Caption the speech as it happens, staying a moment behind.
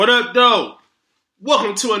What up, though?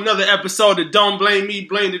 Welcome to another episode of Don't Blame Me,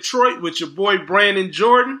 Blame Detroit with your boy Brandon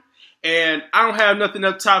Jordan. And I don't have nothing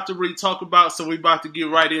up top to really talk about, so we're about to get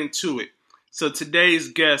right into it. So today's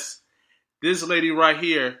guest, this lady right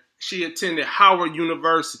here, she attended Howard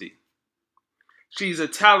University. She's a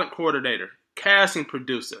talent coordinator, casting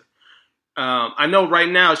producer. I know right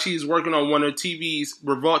now she's working on one of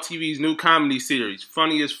Revolt TV's new comedy series,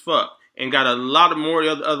 Funny as Fuck, and got a lot of more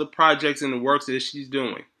other projects in the works that she's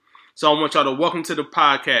doing. So I want y'all to welcome to the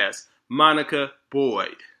podcast, Monica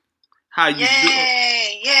Boyd. How you doing?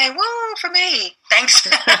 Yay, woo for me. Thanks.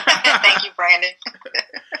 Thank you, Brandon.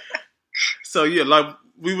 So yeah, like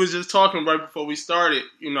we was just talking right before we started,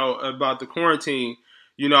 about the quarantine.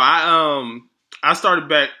 I started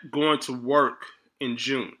back going to work in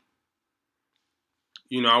June.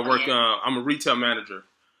 I work. I'm a retail manager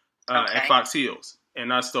at Fox Hills,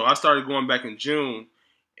 and I started going back in June.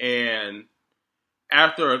 And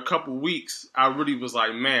after a couple weeks, I really was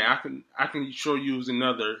like, man, I can sure use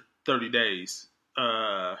another 30 days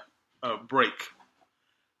break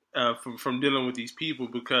from dealing with these people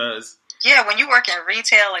because when you work in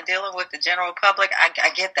retail and dealing with the general public,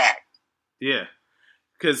 I get that. Yeah,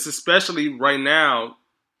 because especially right now,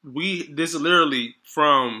 this is literally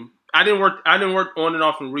from. I didn't work on and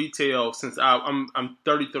off in retail since I'm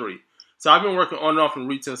 33. So I've been working on and off in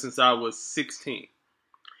retail since I was 16.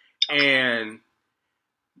 And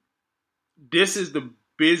this is the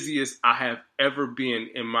busiest I have ever been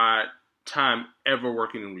in my time ever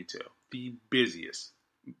working in retail. The busiest.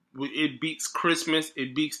 It beats Christmas.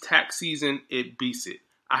 It beats tax season. It beats it.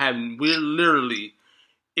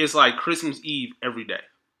 It's like Christmas Eve every day.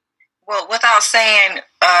 Well, without saying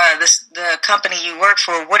the company you work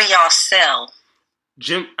for, what do y'all sell?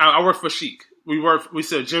 I work for Chic. We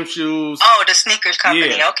sell gym shoes. Oh, the sneakers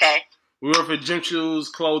company. Yeah. Okay. We work for gym shoes,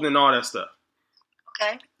 clothing, all that stuff.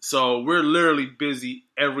 Okay. So we're literally busy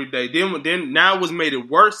every day. Then now what's made it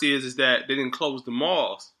worse is that they didn't close the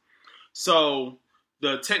malls. So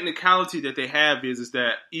the technicality that they have is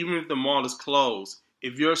that even if the mall is closed,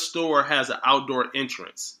 if your store has an outdoor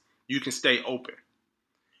entrance, you can stay open.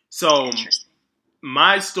 So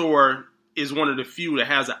my store is one of the few that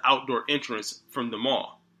has an outdoor entrance from the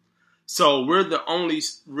mall. So we're the only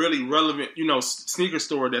really relevant, sneaker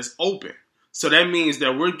store that's open. So that means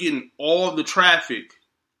that we're getting all the traffic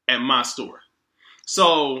at my store.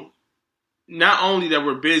 So not only that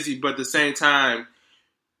we're busy, but at the same time,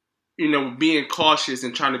 being cautious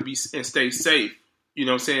and trying to and stay safe,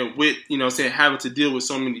 having to deal with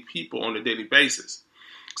so many people on a daily basis.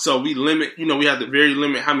 So we limit, we have to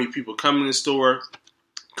limit how many people come in the store,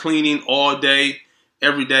 cleaning all day,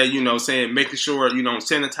 every day, making sure,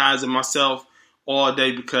 sanitizing myself all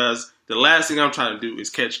day because the last thing I'm trying to do is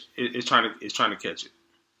trying to catch it.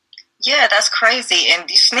 Yeah, that's crazy. And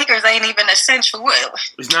these sneakers ain't even essential.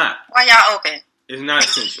 It's not. Why y'all open? It's not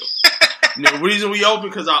essential. The reason we open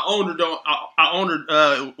because our owner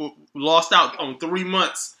lost out on 3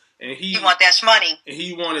 months. And he want that money. And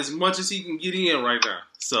he want as much as he can get in right now.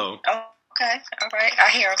 So. Okay. All right. I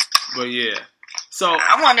hear him. But yeah. So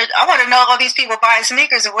I want to know all these people buying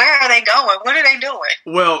sneakers. Where are they going? What are they doing?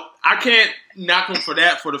 Well, I can't knock them for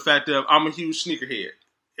the fact that I'm a huge sneakerhead.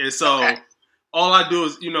 And so all I do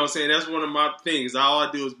is, that's one of my things. All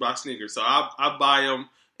I do is buy sneakers. So I buy them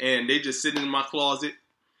and they just sit in my closet.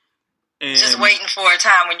 And just waiting for a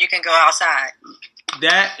time when you can go outside.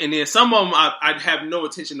 That, and then some of them I'd have no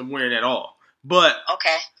intention of wearing at all. But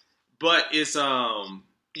it's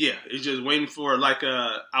it's just waiting for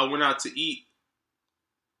I went out to eat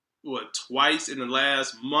twice in the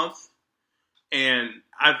last month, and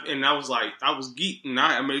I was geeked and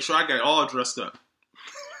I made sure I got all dressed up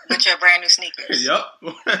with your brand new sneakers. Yep,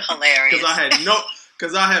 hilarious.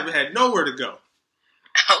 Because I haven't had nowhere to go.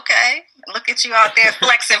 Okay, look at you out there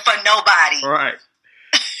flexing for nobody. Right.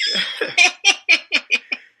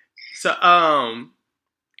 So I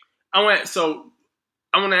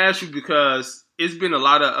want to ask you because it's been a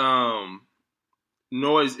lot of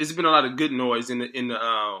noise. It's been a lot of good noise in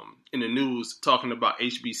the news talking about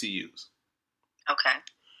HBCUs. Okay.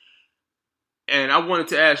 And I wanted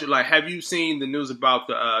to ask you, have you seen the news about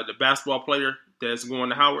the basketball player that's going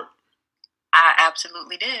to Howard? I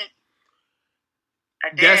absolutely did. I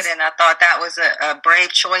did, and I thought that was a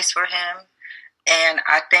brave choice for him. And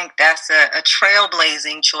I think that's a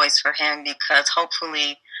trailblazing choice for him because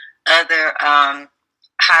hopefully other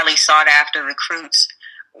highly sought after recruits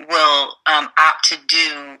will opt to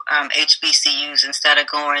do HBCUs instead of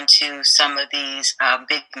going to some of these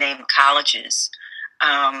big name colleges.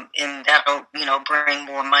 And that'll, bring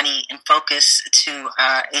more money and focus to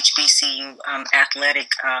HBCU athletic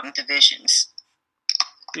divisions.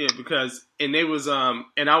 Yeah, because and they was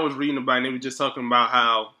and I was reading about it, and they were just talking about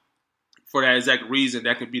how for that exact reason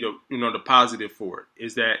that could be the positive for it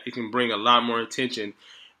is that it can bring a lot more attention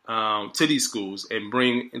to these schools and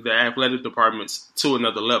bring the athletic departments to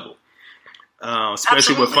another level,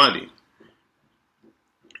 especially with funding.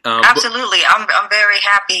 Absolutely, I'm very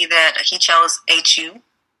happy that he chose HU.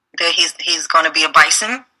 That he's going to be a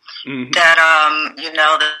Bison. Mm-hmm. That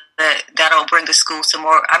that'll bring the school some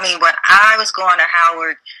more. I mean, when I was going to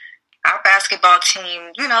Howard, our basketball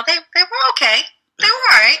team, they were okay. They were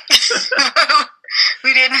all right.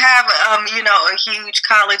 We didn't have a huge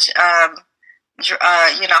college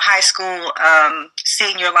high school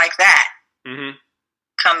senior like that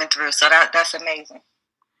coming through. So that's amazing.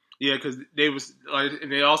 Yeah, because they was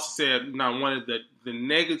and they also said one of the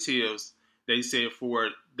negatives they said for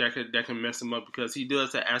it that can mess him up because he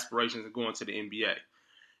does have aspirations of going to the NBA,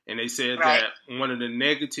 and they said that one of the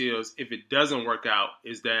negatives if it doesn't work out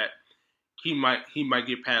is that he might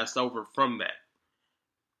get passed over from that.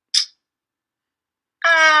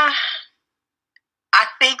 I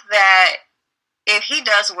think that if he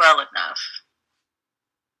does well enough.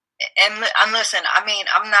 And listen, I mean,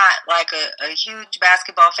 I'm not like a huge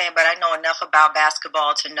basketball fan, but I know enough about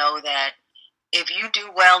basketball to know that if you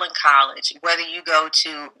do well in college, whether you go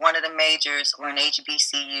to one of the majors or an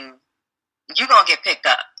HBCU, you're going to get picked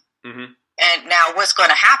up. Mm-hmm. And now what's going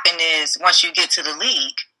to happen is once you get to the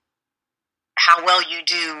league, how well you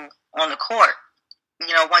do on the court,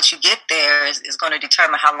 once you get there is going to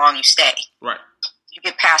determine how long you stay. Right. You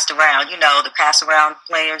get passed around, the pass around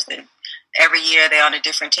players that every year they're on a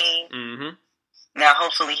different team. Mm-hmm. Now,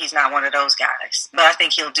 hopefully he's not one of those guys. But I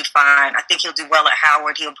think he'll do fine. I think he'll do well at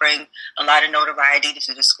Howard. He'll bring a lot of notoriety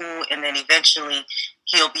to the school, and then eventually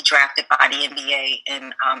he'll be drafted by the NBA.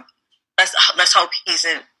 And let's hope he's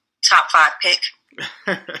a top 5 pick.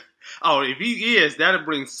 Oh, if he is, that'll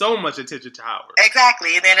bring so much attention to Howard.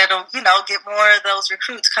 Exactly. And then it'll, get more of those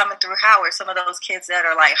recruits coming through Howard. Some of those kids that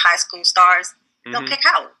are like high school stars, they'll pick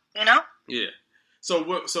Howard, Yeah. So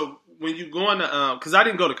when you go into because I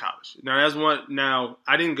didn't go to college. Now that's one. Now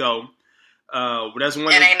I didn't go. That's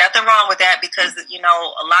one. And ain't nothing wrong with that because a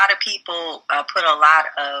lot of people put a lot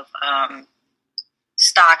of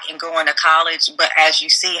stock in going to college. But as you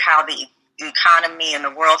see how the economy and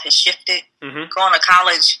the world has shifted, going to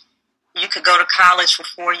college. You could go to college for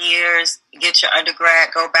 4 years, get your undergrad,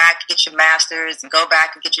 go back, get your master's, and go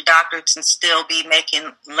back and get your doctorates and still be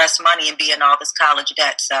making less money and be in all this college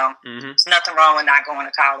debt. So there's nothing wrong with not going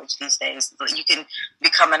to college these days. You can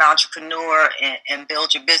become an entrepreneur and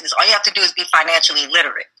build your business. All you have to do is be financially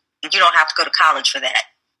literate. You don't have to go to college for that.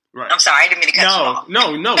 Right. I'm sorry, I didn't mean to cut you off.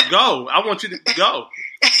 No, go. I want you to go.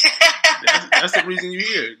 That's the reason you're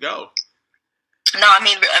here. Go. No, I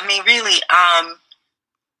mean, really,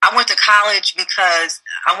 I went to college because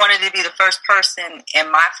I wanted to be the first person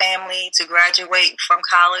in my family to graduate from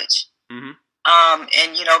college. Mm-hmm.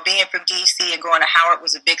 And, being from D.C. and going to Howard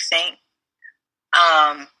was a big thing.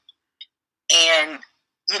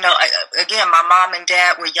 Again, my mom and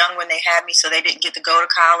dad were young when they had me, so they didn't get to go to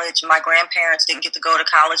college. My grandparents didn't get to go to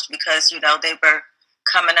college because, they were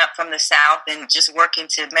coming up from the South and just working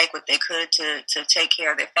to make what they could to take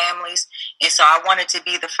care of their families. And so I wanted to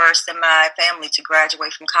be the first in my family to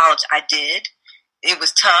graduate from college. I did. It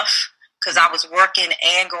was tough because I was working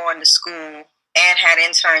and going to school and had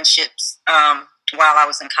internships while I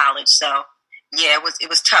was in college. So, yeah, it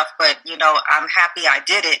was tough. But, I'm happy I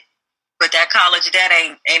did it. But that college debt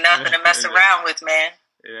ain't nothing to mess around with, man.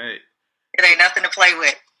 It ain't nothing to play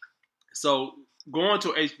with. So going to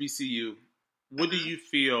HBCU, what do you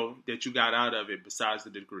feel that you got out of it besides the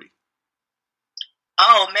degree?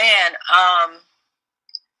 Oh, man.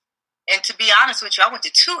 And to be honest with you, I went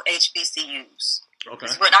to 2 HBCUs. Okay.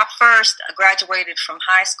 When I first graduated from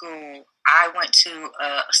high school, I went to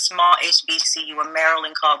a small HBCU in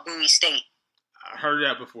Maryland called Bowie State. I heard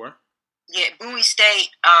that before. Yeah, Bowie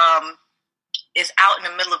State is out in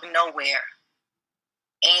the middle of nowhere.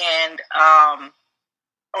 And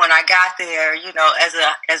when I got there,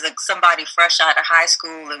 as a somebody fresh out of high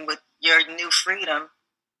school and with your new freedom,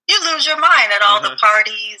 you lose your mind at all the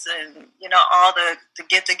parties and all the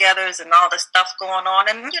get-togethers and all the stuff going on.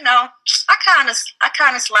 And I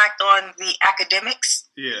kind of slacked on the academics.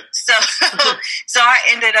 Yeah. So I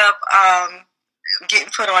ended up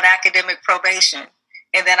getting put on academic probation,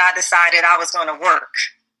 and then I decided I was going to work.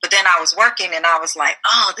 But then I was working, and I was like,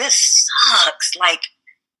 "Oh, this sucks!" Like.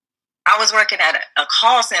 I was working at a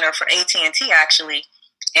call center for AT&T actually,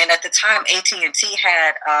 and at the time AT&T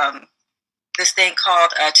had this thing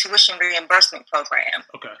called a tuition reimbursement program.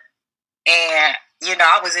 Okay. And, you know,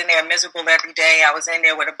 I was in there miserable every day. I was in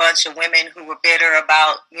there with a bunch of women who were bitter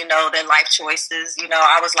about, you know, their life choices. You know,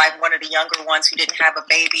 I was like one of the younger ones who didn't have a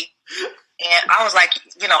baby. And I was like,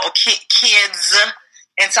 you know, kids.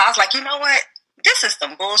 And so I was like, you know what? This is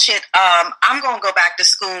some bullshit. I'm going to go back to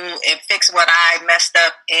school and fix what I messed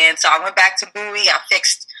up. And so I went back to Bowie. I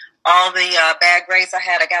fixed all the bad grades I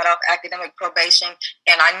had. I got off academic probation.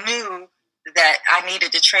 And I knew that I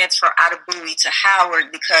needed to transfer out of Bowie to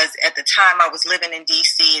Howard because at the time I was living in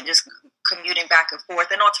D.C. and just commuting back and forth.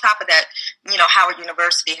 And on top of that, you know, Howard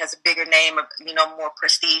University has a bigger name, you know, more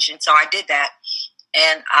prestige. And so I did that.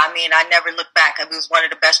 And I mean, I never looked back. It was one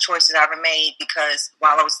of the best choices I ever made because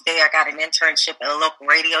while I was there, I got an internship at a local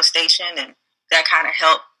radio station, and that kind of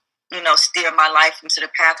helped, you know, steer my life into the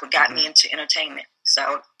path that got me into entertainment.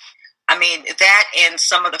 So, I mean, that and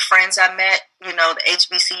some of the friends I met, you know, the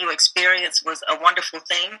HBCU experience was a wonderful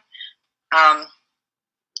thing.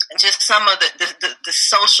 Just some of the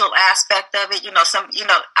social aspect of it, you know,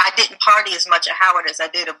 I didn't party as much at Howard as I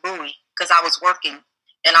did at Bowie because I was working.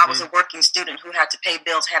 And I was a working student who had to pay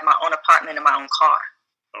bills, had my own apartment and my own car.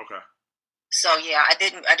 Okay. So yeah, I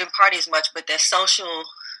didn't party as much, but the social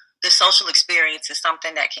experience is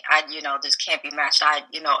something that just can't be matched.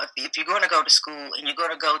 If you're going to go to school and you're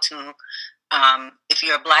going to go to, if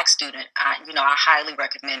you're a Black student, I highly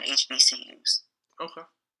recommend HBCUs. Okay.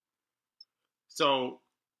 So,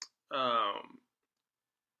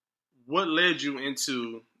 what led you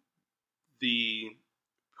into the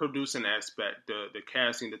producing aspect, the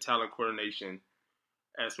casting, the talent coordination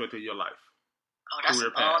aspect of your life? Oh, that's a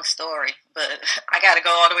long story, but I got to go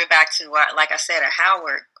all the way back to, like I said, at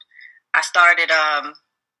Howard. I started, I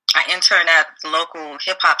interned at the local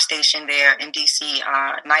hip-hop station there in D.C.,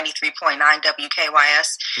 93.9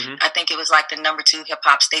 WKYS. Mm-hmm. I think it was like the number 2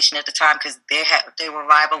 hip-hop station at the time because they were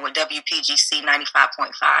rival with WPGC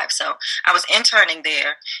 95.5. So I was interning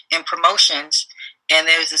there in promotions, and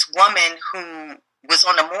there was this woman who was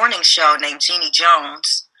on a morning show named Jeannie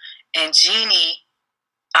Jones, and Jeannie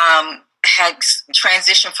had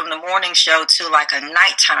transitioned from the morning show to like a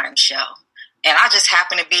nighttime show. And I just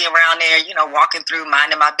happened to be around there, you know, walking through,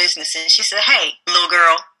 minding my business. And she said, "Hey, little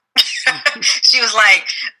girl." She was like,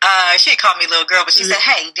 she didn't call me little girl, but she said,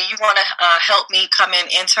 "Hey, do you want to help me come in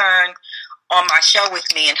intern on my show with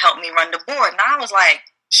me and help me run the board?" And I was like,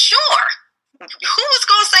 "Sure. Who was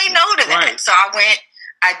going to say no to that?" Right. So I went.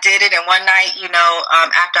 I did it, and one night, you know,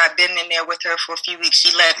 after I'd been in there with her for a few weeks,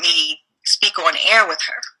 she let me speak on air with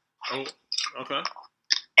her. Oh, okay.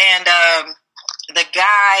 And the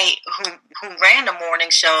guy who ran the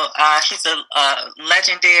morning show, he's a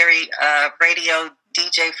legendary radio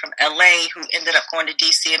DJ from L.A. who ended up going to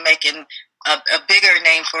D.C. and making a bigger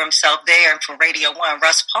name for himself there and for Radio 1,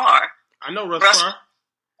 Russ Parr. I know Russ Parr.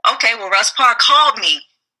 Okay, well, Russ Parr called me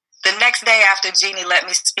the next day after Jeannie let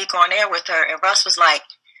me speak on air with her, and Russ was like,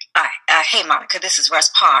 "Hey, Monica, this is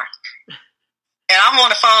Russ Parr." And I'm on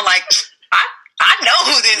the phone like, I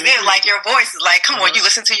know who this is. Like, your voice is like, come on, you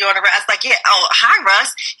listen to you on the radio. I was like, yeah, oh, hi,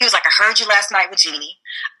 Russ. He was like, "I heard you last night with Jeannie.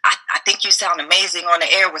 I think you sound amazing on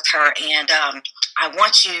the air with her, and I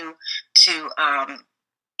want you to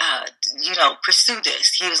pursue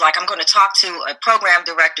this." He was like, "I'm going to talk to a program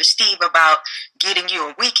director, Steve, about getting you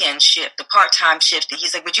a weekend shift, a part-time shift." And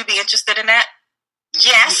he's like, "Would you be interested in that?"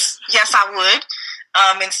 Yes, I would.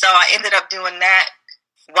 And so I ended up doing that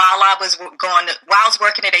while I was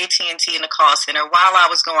working at AT&T in the call center, while I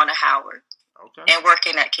was going to Howard and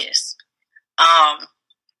working at KISS.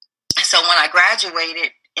 So when I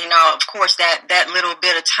graduated, you know, of course, that little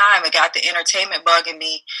bit of time, it got the entertainment bug in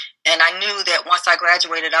me. And I knew that once I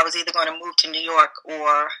graduated, I was either going to move to New York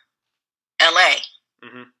or LA.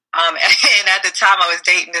 Mm-hmm. And at the time, I was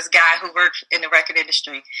dating this guy who worked in the record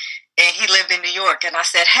industry, and he lived in New York. And I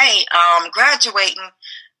said, "Hey, graduating,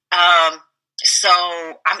 so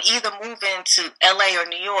I'm either moving to LA or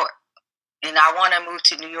New York, and I want to move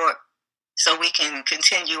to New York so we can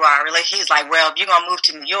continue our relationship." He's like, "Well, if you're going to move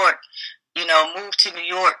to New York, you know, move to New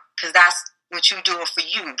York because that's what you're doing for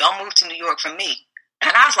you. Don't move to New York for me."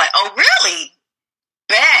 And I was like, "Oh, really?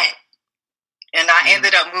 Bad." And I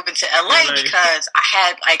ended up moving to LA because I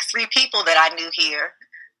had like 3 people that I knew here.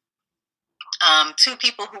 2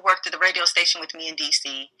 people who worked at the radio station with me in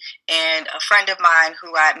DC, and a friend of mine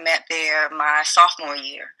who I met there my sophomore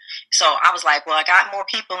year. So I was like, well, I got more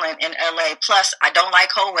people in LA. Plus, I don't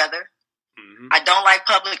like cold weather. Mm-hmm. I don't like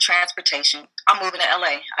public transportation. I'm moving to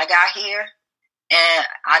LA. I got here, and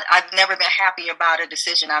I've never been happy about a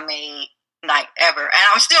decision I made night ever. And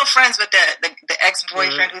I'm still friends with the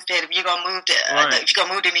ex-boyfriend who said, if you're gonna move to if you're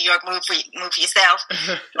gonna move to New York, move for yourself.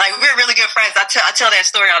 Like, we're really good friends. I tell that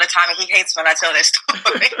story all the time, and he hates when I tell that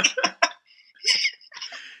story.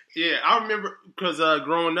 Yeah, I remember because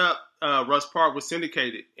growing up, Russ Park was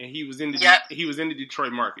syndicated, and he was in the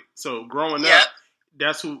Detroit market. So growing up,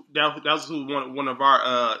 that's who one of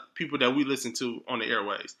our people that we listen to on the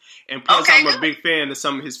airways. And plus, I'm a big fan of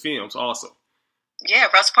some of his films also. Yeah,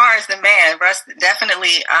 Russ Parr is the man. Russ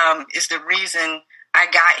definitely is the reason I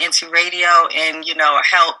got into radio and,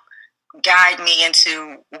 helped guide me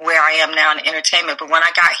into where I am now in entertainment. But when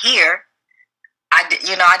I got here, I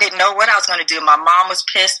didn't know what I was going to do. My mom was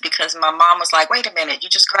pissed because my mom was like, wait a minute, you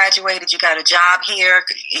just graduated, you got a job here.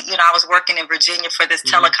 I was working in Virginia for this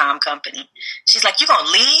telecom company. She's like, you going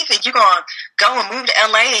to leave and you going to go and move to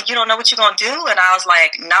LA and you don't know what you're going to do? And I was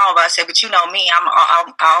like, no. But I said, but you know me,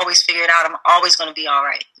 I always figure it out. I'm always going to be all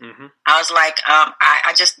right. Mm-hmm. I was like,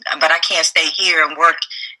 but I can't stay here and work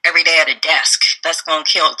every day at a desk. It's going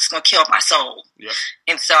to kill my soul. Yep.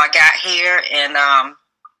 And so I got here and,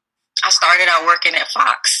 I started out working at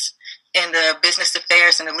Fox in the business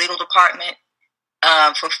affairs and the legal department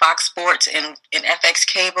for Fox Sports and FX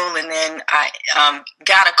Cable. And then I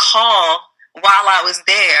got a call while I was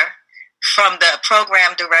there from the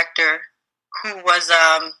program director who was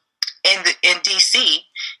in D.C.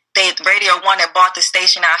 Radio One had bought the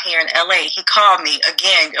station out here in L.A. He called me,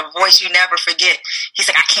 again, a voice you never forget. He's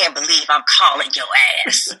like, I can't believe I'm calling your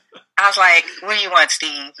ass. I was like, what do you want,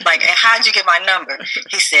 Steve? Like, how'd you get my number?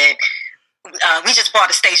 He said, we just bought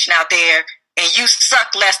a station out there, and you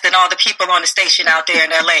suck less than all the people on the station out there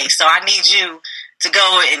in L.A., so I need you to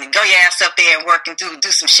go your ass up there and work and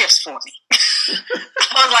do some shifts for me.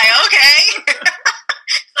 I was like, okay.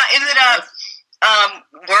 So I ended up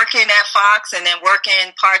working at Fox and then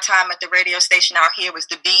working part-time at the radio station out here. Was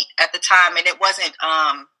The Beat at the time, and it wasn't,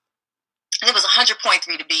 it was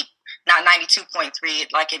 100.3 The Beat, not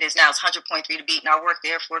 92.3 like it is now. It's 100.3 The Beat, and I worked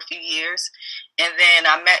there for a few years. And then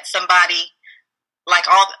I met somebody, like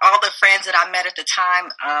all the friends that I met at the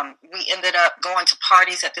time, we ended up going to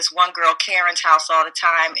parties at this one girl, Karen's house, all the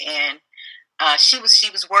time, and she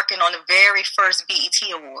was working on the very first BET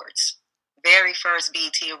Awards.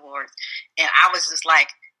 And I was just like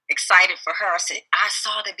excited for her. I said, I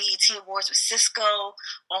saw the BET Awards with Cisco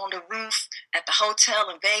on the roof at the hotel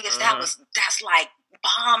in Vegas. That's like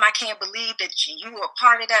bomb. I can't believe that you were a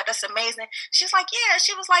part of that. That's amazing. She's like, yeah.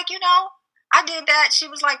 She was like, I did that. She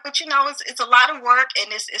was like, but it's a lot of work,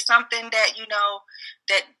 and it's something that,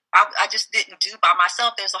 that I just didn't do by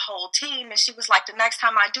myself. There's a whole team. And she was like, the next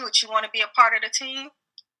time I do it, you want to be a part of the team?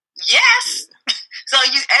 Yes. So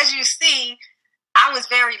as you see, I was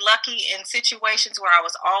very lucky in situations where I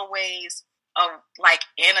was always like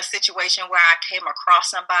in a situation where I came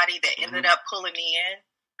across somebody that ended up pulling me in.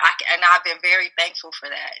 And I've been very thankful for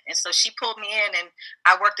that. And so she pulled me in, and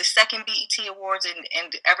I worked the second BET Awards, and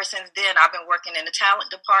ever since then I've been working in the talent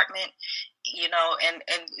department, and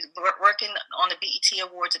working on the BET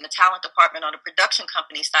Awards in the talent department on the production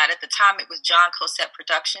company side. At the time, it was John Cosette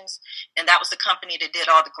Productions, and that was the company that did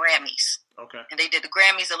all the Grammys. Okay. And they did the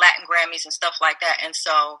Grammys, the Latin Grammys, and stuff like that. And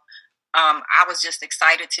so I was just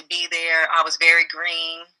excited to be there. I was very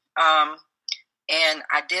green. And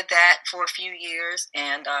I did that for a few years.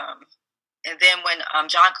 And then when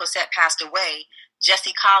John Cosette passed away,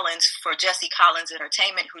 Jesse Collins, for Jesse Collins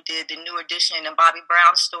Entertainment, who did the New Edition and Bobby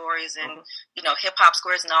Brown stories and, Hip Hop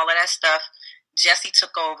Squares and all of that stuff, Jesse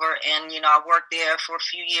took over, and, I worked there for a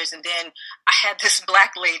few years. And then I had this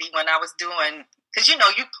black lady when I was doing, because,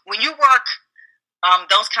 when you work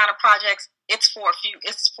those kind of projects, it's for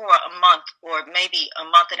a month or maybe a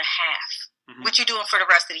month and a half. What you doing for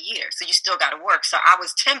the rest of the year. So you still got to work. So I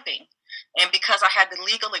was temping. And because I had the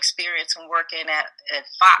legal experience from working at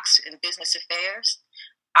Fox in business affairs,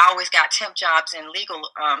 I always got temp jobs in legal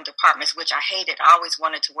departments, which I hated. I always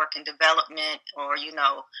wanted to work in development or,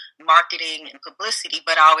 marketing and publicity,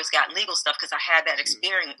 but I always got legal stuff because I had that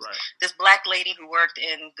experience. Right. This black lady who worked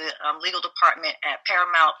in the legal department at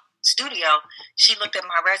Paramount Studio, she looked at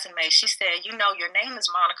my resume. She said, your name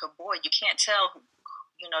is Monica Boyd. You can't tell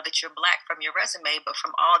that you're black from your resume, but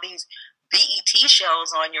from all these BET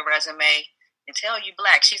shows on your resume and tell you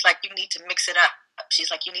black. She's like, you need to mix it up.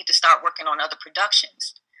 She's like, you need to start working on other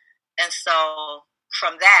productions. And so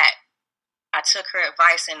from that, I took her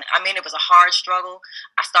advice, and it was a hard struggle.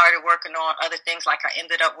 I started working on other things. Like I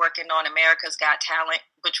ended up working on America's Got Talent,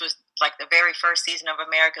 which was like the very first season of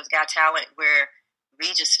America's Got Talent, where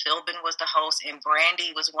Regis Philbin was the host and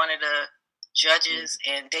Brandy was one of the judges,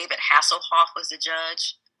 and David Hasselhoff was the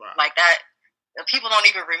judge. Wow. Like that, people don't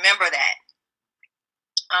even remember that.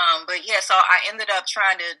 But yeah, so I ended up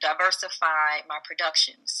trying to diversify my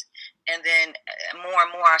productions. And then more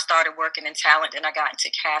and more I started working in talent, and I got into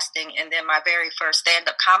casting. And then my very first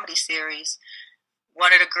stand-up comedy series,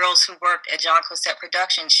 one of the girls who worked at John Cosette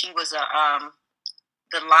Productions, she was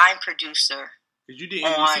the line producer. Because you did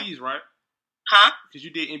NBC's, right? Huh? Because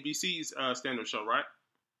you did NBC's stand-up show, right?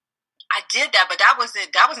 I did that, but that was in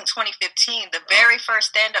 2015. The very first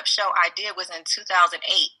stand-up show I did was in 2008.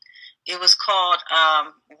 It was called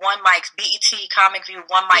One Mic's BET Comic View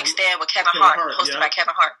One Mic Stand with Kevin Hart, hosted by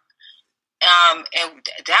Kevin Hart. And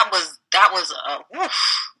that was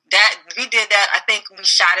that we did that. I think we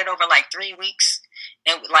shot it over like 3 weeks,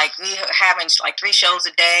 and like we were having like 3 shows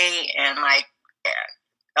a day, and like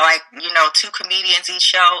 2 comedians each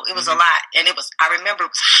show. It was a lot, and I remember it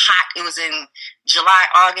was hot. It was in July,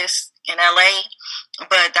 August in LA,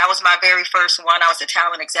 but that was my very first one. I was a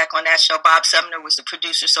talent exec on that show. Bob Sumner was the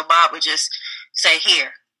producer, so Bob would just say,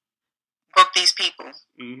 "Here, book these people."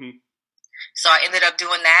 Mm-hmm. So I ended up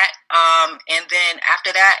doing that, and then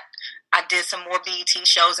after that, I did some more BET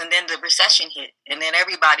shows, and then the recession hit, and then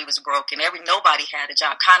everybody was broke, and nobody had a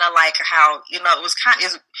job. Kind of like how it was kind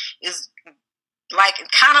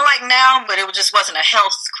of like now, but it just wasn't a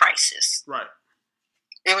health crisis. Right.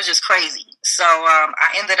 It was just crazy. So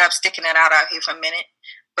I ended up sticking it out here for a minute.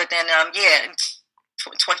 But then, in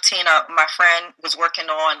 2010, my friend was working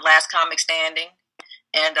on Last Comic Standing.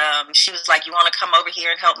 And she was like, "You want to come over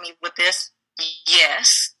here and help me with this?"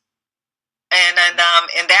 Yes. And then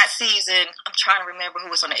in that season, I'm trying to remember who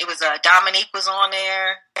was on it. It was Dominique was on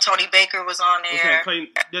there. Tony Baker was on there.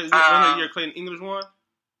 Okay, Clayton English won?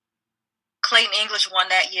 Clayton English won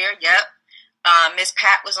that year, yep. Miss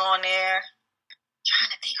Pat was on there. I'm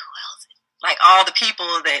trying to think who else. Like all the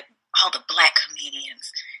black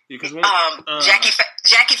comedians. Yeah,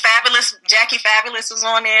 Jackie Fabulous was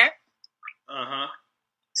on there. Uh-huh.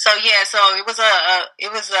 So yeah, so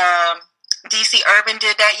it was DC Urban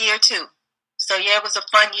did that year too. So yeah, it was a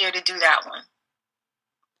fun year to do that one.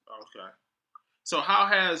 Okay. So how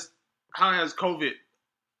has COVID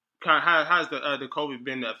how has the COVID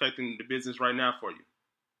been affecting the business right now for you?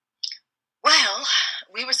 Well,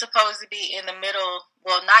 we were supposed to be in the middle.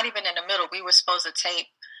 Well, not even in the middle. We were supposed to tape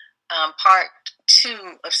part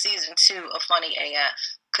 2 of season 2 of Funny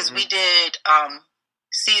AF because we did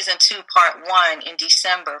season 2 part 1 in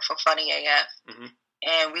December for Funny AF,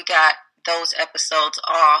 and we got those episodes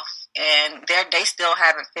off, and they still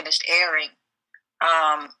haven't finished airing.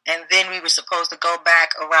 And then we were supposed to go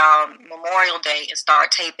back around Memorial Day and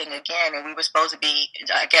start taping again. And we were supposed to be,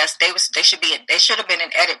 I guess they should have been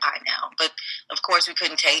in edit by now, but of course we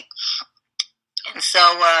couldn't tape. And so,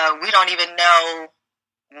 we don't even know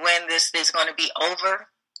when this is going to be over.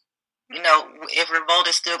 You know, if Revolt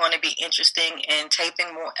is still going to be interesting in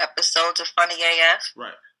taping more episodes of Funny AF.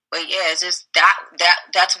 Right. But yeah, it's just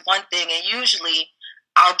that's one thing. And usually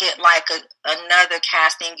I'll get like another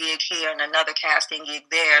casting gig here and another casting gig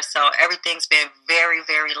there. So everything's been very,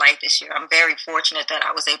 very light this year. I'm very fortunate that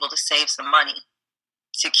I was able to save some money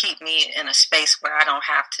to keep me in a space where I don't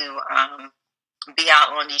have to be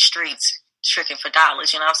out on these streets tricking for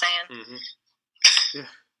dollars. You know what I'm saying? Mm-hmm. Yeah.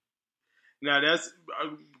 Now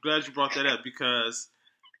I'm glad you brought that up because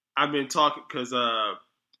I've been talking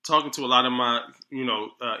to a lot of my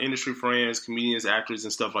industry friends, comedians, actors,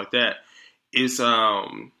 and stuff like that. It's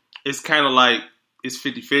kind of like it's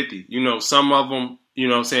 50-50. You know, some of them,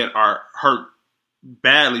 are hurt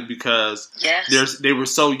badly because they were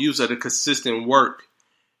so used to the consistent work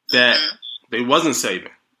that they wasn't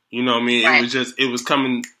saving. You know what I mean? Right. It was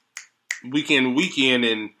coming weekend to weekend,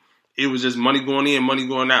 and it was just money going in, money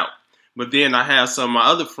going out. But then I have some of my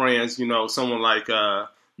other friends, someone like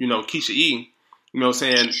Keisha E.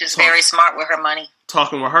 Saying she's very smart with her money.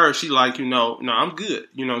 Talking with her, she like, no, I'm good.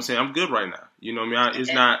 I'm good right now.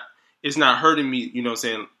 It's not hurting me,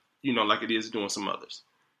 like it is doing some others.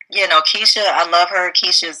 Keisha, I love her.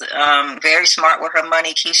 Keisha's very smart with her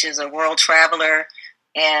money. Keisha's a world traveler.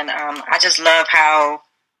 And I just love how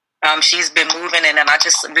she's been moving. And then I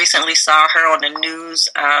just recently saw her on the news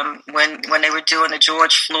when they were doing the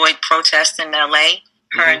George Floyd protest in L.A.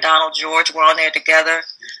 Her and Donald George were on there together.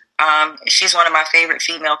 She's one of my favorite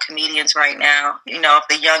female comedians right now, of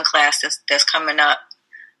the young class that's coming up.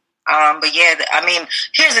 But yeah,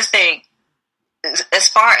 here's the thing. As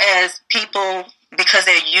far as people, because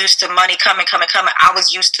they're used to money coming, I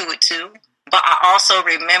was used to it too. But I also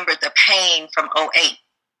remember the pain from 2008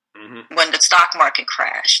 when the stock market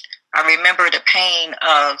crashed. I remember the pain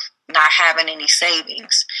of not having any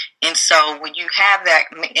savings. And so when you have that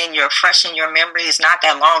fresh in your memory, it's not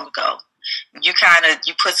that long ago. you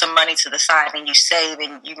put some money to the side and you save,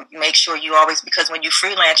 and you make sure you always, because when you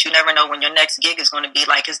freelance, you never know when your next gig is going to be.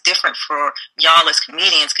 Like, it's different for y'all as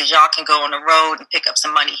comedians, because y'all can go on the road and pick up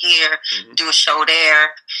some money here, do a show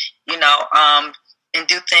there, and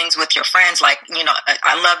do things with your friends. Like,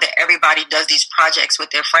 I love that everybody does these projects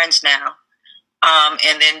with their friends now.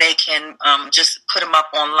 And then they can just put them up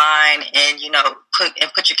online, and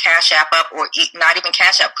put your Cash App up, or not even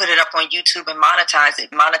Cash App, put it up on YouTube and monetize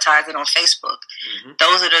it on Facebook.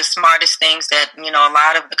 Those are the smartest things that a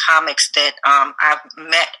lot of the comics that I've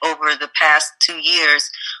met over the past 2 years,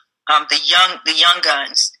 the young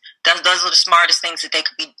guns. Those are the smartest things that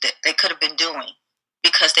they could have been doing,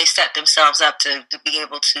 because they set themselves up to be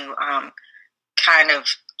able to kind of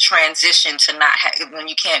transition to not when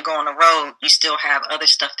you can't go on the road, you still have other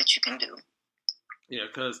stuff that you can do. Yeah,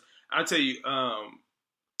 because I tell you,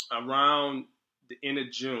 around the end of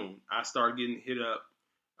June, I started getting hit up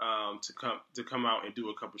to come out and do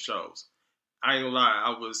a couple shows. I ain't gonna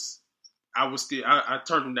lie, I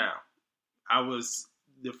turned them down. I was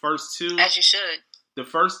the first two, as you should. The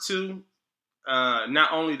first two,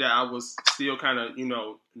 not only that I was still kind of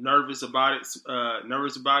nervous about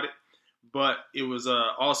it. But it was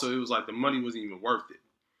also, it was like the money wasn't even worth it.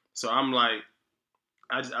 So I'm like,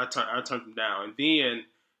 I turned them down. And then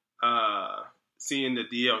seeing the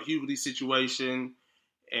DL Hughley situation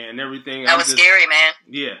and everything. That was scary, man.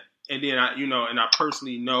 Yeah. And then I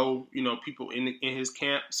personally know people in his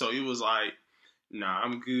camp. So it was like, nah,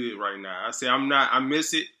 I'm good right now. I say I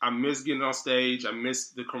miss it. I miss getting on stage. I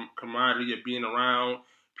miss the camaraderie of being around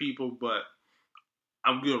people, but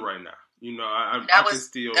I'm good right now. That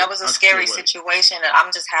was a scary situation, and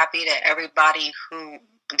I'm just happy that everybody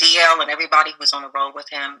DL and everybody who was on the road with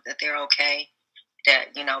him, that they're okay,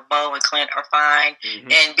 that Bo and Clint are fine,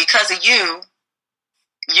 and because of you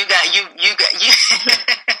got.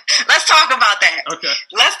 Let's talk about that. Okay.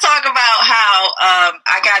 Let's talk about how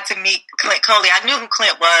I got to meet Clint Coley. I knew who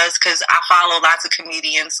Clint was because I follow lots of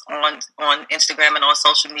comedians on Instagram and on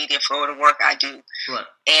social media for the work I do. Right.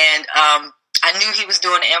 And I knew he was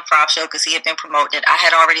doing an improv show because he had been promoting it. I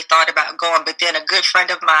had already thought about going, but then a good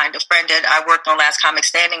friend of mine, the friend that I worked on Last Comic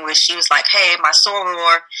Standing with, she was like, hey, my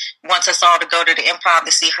soror wants us all to go to the improv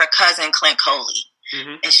to see her cousin, Clint Coley.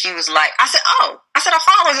 And she was like, I said, I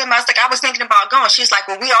follow him. I was thinking about going. She's like,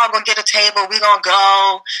 well, we all gonna get a table. We gonna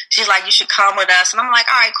go. She's like, you should come with us. And I'm like,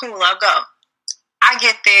 all right, cool, I'll go. I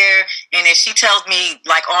get there, and then she tells me,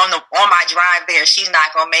 like, on my drive there, she's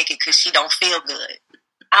not gonna make it because she don't feel good.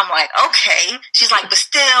 I'm like, okay. She's like, but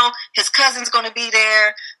still, his cousin's going to be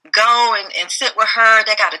there. Go and sit with her.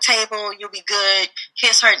 They got a table. You'll be good.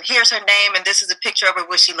 Here's her name, and this is a picture of her,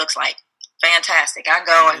 what she looks like. Fantastic. I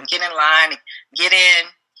go and get in line, get in,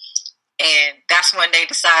 and that's when they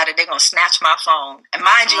decided they're going to snatch my phone. And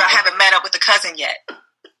mind you, I haven't met up with the cousin yet.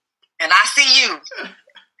 And I see you,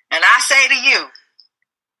 and I say to you,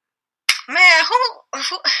 man, who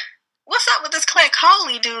what's up with this Clint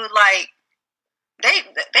Coley dude? Like,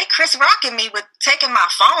 They Chris Rocking me with taking my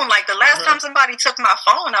phone. Like, the last time somebody took my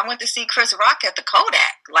phone, I went to see Chris Rock at the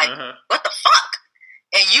Kodak. Like, what the fuck?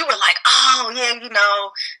 And you were like, oh, yeah,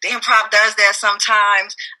 the improv does that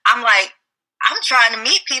sometimes. I'm like, I'm trying to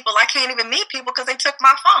meet people. I can't even meet people because they took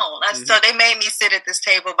my phone. So they made me sit at this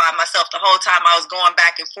table by myself the whole time. I was going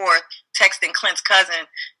back and forth, texting Clint's cousin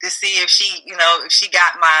to see if she, if she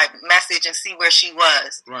got my message and see where she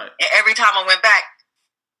was. Right. And every time I went back,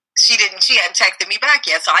 she hadn't texted me back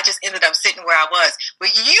yet, so I just ended up sitting where I was.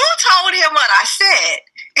 But you told him what I said.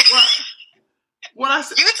 What I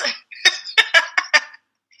said?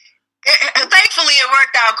 Thankfully, it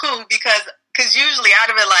worked out cool because usually I'd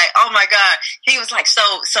have been like, oh my God. He was like, so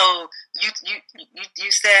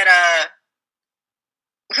you said,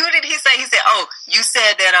 who did he say? He said, oh, you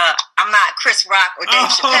said that I'm not Chris Rock or Dave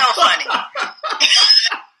Chappelle funny.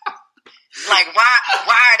 Like,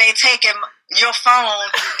 why are they taking your phone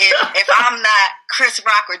if I'm not Chris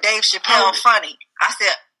Rock or Dave Chappelle funny? I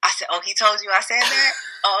said, oh, he told you I said that?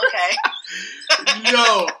 Oh, okay.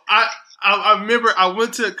 Yo, I remember I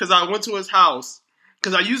went to his house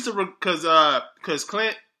because I used to because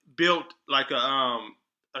Clint built like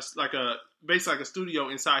basically like a studio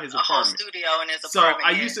inside his apartment. A whole studio in his apartment. So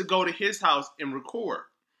I used to go to his house and record,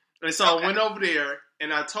 and so I went over there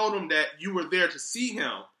and I told him that you were there to see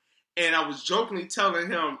him. And I was jokingly telling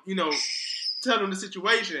him, telling him the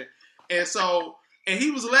situation, and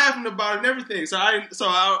he was laughing about it and everything. So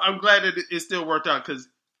I'm glad that it still worked out because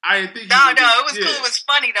I didn't think. No, it was cool. It was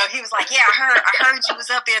funny though. He was like, "Yeah, I heard you was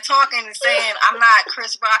up there talking and saying I'm not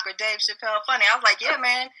Chris Rock or Dave Chappelle funny." I was like, "Yeah,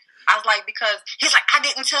 man, I was like, because he's like, I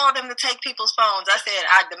didn't tell them to take people's phones. I said,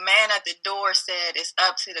 the man at the door said it's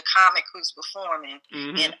up to the comic who's performing.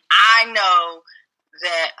 Mm-hmm. And I know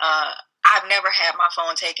that I've never had my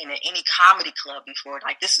phone taken at any comedy club before.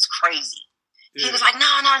 Like, this is crazy. Yeah. He was like, no,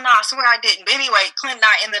 I swear I didn't. But anyway, Clint and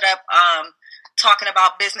I ended up talking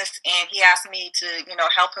about business, and he asked me to,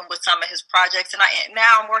 help him with some of his projects. And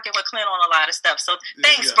now I'm working with Clint on a lot of stuff. So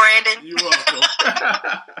thanks, Brandon. You're welcome.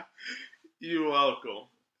 You're welcome.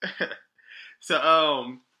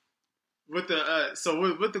 So with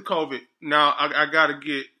the COVID, now I gotta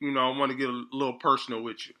get, I want to get a little personal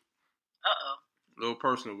with you. A little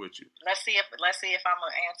personal with you. Let's see if I'm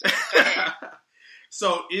gonna answer. Go ahead.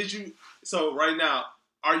 So right now,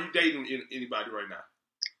 are you dating anybody right now?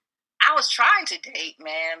 I was trying to date,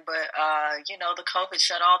 man, but the COVID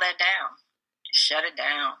shut all that down. Shut it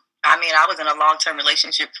down. I mean, I was in a long-term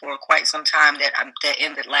relationship for quite some time that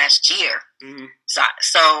ended last year. Mm-hmm. So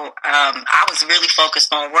I was really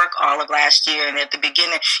focused on work all of last year. And at the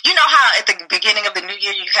beginning, you know how at the beginning of the new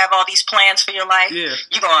year, you have all these plans for your life? Yeah.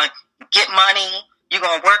 You're going to get money. You're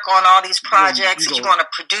going to work on all these projects. You're going to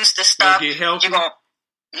produce this stuff. Get healthy.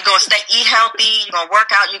 You're going to eat healthy. You're going to work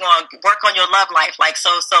out. You're going to work on your love life. Like,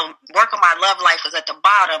 so work on my love life was at the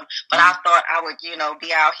bottom, but I thought I would,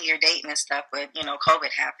 be out here dating and stuff, but, COVID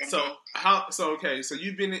happened. So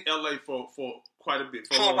you've been in LA for quite a bit.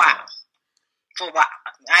 For a while. For a while.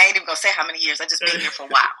 I ain't even going to say how many years. I just been here for a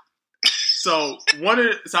while. So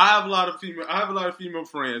I have a lot of female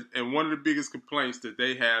friends, and one of the biggest complaints that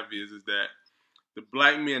they have is that the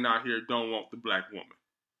black men out here don't want the black woman.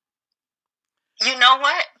 You know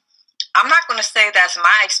what? I'm not going to say that's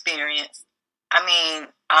my experience. I mean,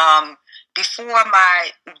 before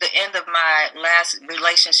the end of my last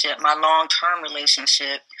relationship, my long-term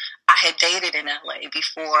relationship, I had dated in LA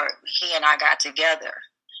before he and I got together.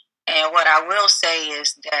 And what I will say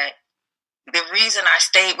is that the reason I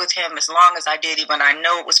stayed with him as long as I did, even I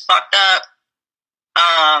know it was fucked up,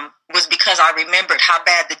 was because I remembered how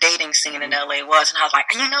bad the dating scene in LA was. And I was like,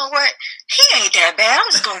 you know what? He ain't that bad.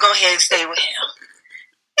 I'm just going to go ahead and stay with him.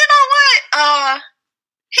 You know what?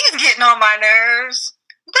 He's getting on my nerves,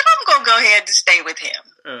 but I'm going to go ahead and stay with him.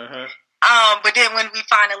 Uh-huh. But then when we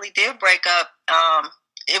finally did break up,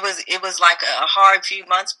 it was like a hard few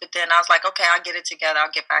months, but then I was like, okay, I'll get it together.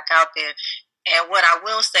 I'll get back out there. And what I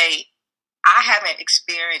will say, I haven't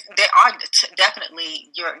experienced. There are definitely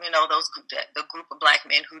the group of black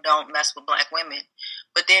men who don't mess with black women,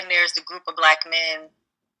 but then there's the group of black men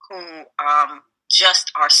who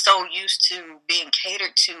just are so used to being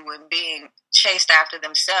catered to and being chased after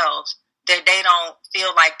themselves that they don't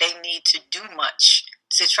feel like they need to do much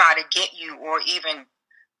to try to get you, or even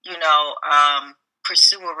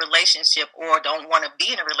pursue a relationship, or don't want to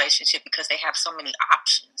be in a relationship because they have so many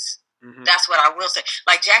options. Mm-hmm. That's what I will say.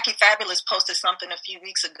 Like Jackie Fabulous posted something a few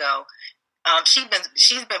weeks ago.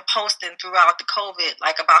 She's been posting throughout the COVID,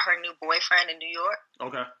 like about her new boyfriend in New York.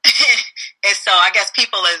 Okay. And so I guess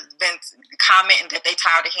people have been commenting that they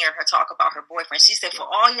tired of hearing her talk about her boyfriend. She said, for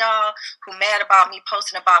all y'all who mad about me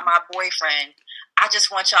posting about my boyfriend, I just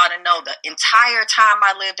want y'all to know the entire time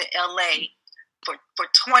I lived in LA, for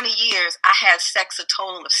 20 years, I had sex a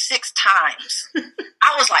total of 6 times.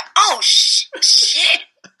 I was like, oh, shit.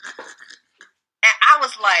 And I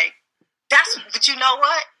was like, but you know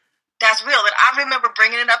what? That's real. And I remember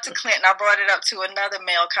bringing it up to Clinton. I brought it up to another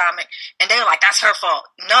male comic, and they were like, that's her fault.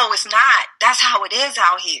 No, it's not. That's how it is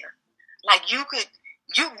out here. Like, you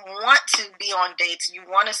want to be on dates, you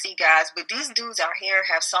want to see guys, but these dudes out here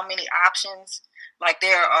have so many options. Like,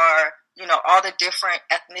 there are, all the different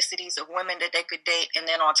ethnicities of women that they could date, and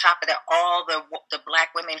then on top of that, all the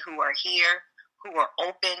black women who are here, who are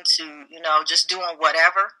open to, just doing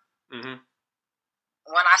whatever. Mm-hmm.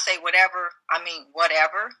 When I say whatever, I mean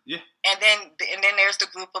whatever. Yeah. And then there's the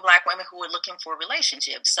group of black women who are looking for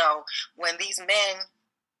relationships. So when these men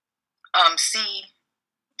see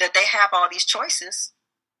that they have all these choices,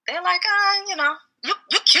 they're like,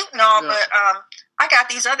 you cute and all, but I got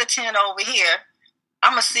these other 10 over here.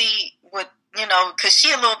 I'm gonna see what because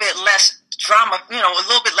she a little bit less drama, a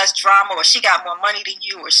little bit less drama, or she got more money than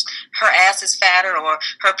you, or her ass is fatter, or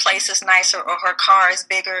her place is nicer, or her car is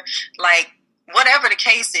bigger. Like, whatever the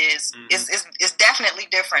case is, is definitely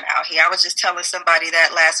different out here. I was just telling somebody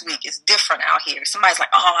that last week. It's different out here. Somebody's like,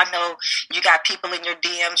 oh, I know you got people in your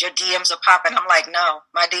DMs. Your DMs are popping. I'm like, no,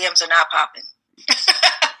 my DMs are not popping.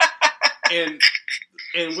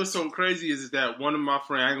 And what's so crazy is that one of my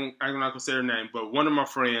friends, I'm not going to say her name, but one of my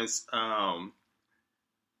friends,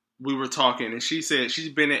 we were talking, and she said she's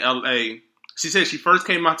been in LA. She said she first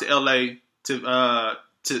came out to LA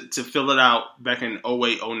to fill it out back in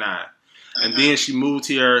 08, 09. And then she moved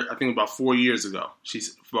here, I think about 4 years ago.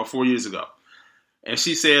 And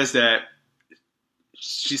she says that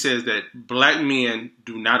black men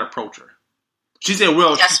do not approach her. She said,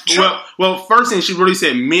 well, first thing she really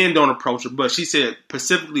said, men don't approach her, but she said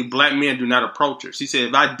specifically black men do not approach her. She said,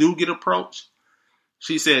 if I do get approached,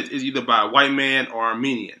 she said it's either by a white man or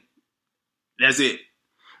Armenian. That's it.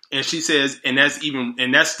 And she says, and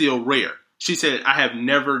that's still rare. She said, I have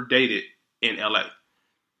never dated in LA.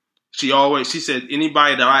 She said,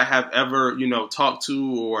 anybody that I have ever, talked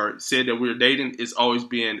to or said that we're dating, it's always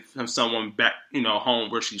been from someone back, home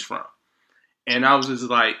where she's from. And I was just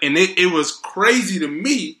like, and it was crazy to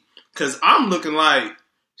me because I'm looking like,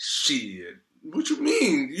 shit, what you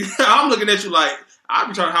mean? I'm looking at you like, I've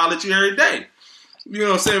been trying to holler at you every day. You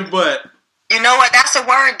know what I'm saying? But you know what? That's a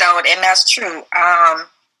word, though, and that's true.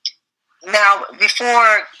 Now,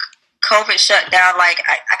 before COVID shut down, like,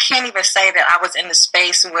 I can't even say that I was in the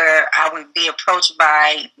space where I would be approached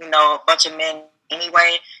by, a bunch of men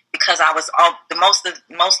anyway, because I was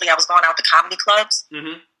mostly I was going out to comedy clubs.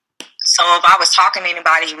 Mm-hmm. So if I was talking to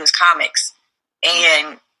anybody, it was comics.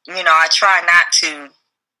 And, I try not to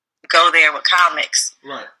go there with comics.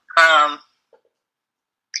 Right.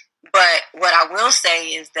 But what I will say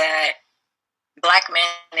is that black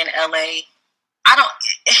men in LA,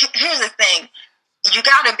 here's the thing. You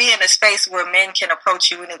got to be in a space where men can approach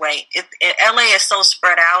you anyway. LA is so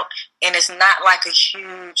spread out, and it's not like a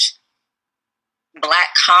huge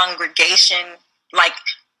black congregation. Like,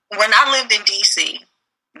 when I lived in D.C.,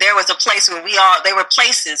 there was a place where there were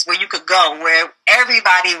places where you could go where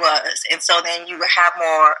everybody was. And so then you would have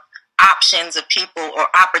more options of people or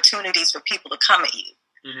opportunities for people to come at you.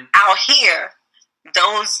 Mm-hmm. Out here,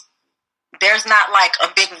 there's not like a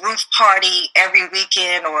big roof party every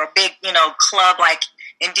weekend or a big, club. Like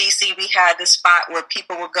in DC, we had this spot where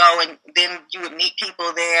people would go and then you would meet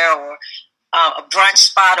people there, or a brunch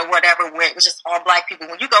spot or whatever, where it was just all black people.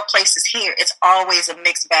 When you go places here, it's always a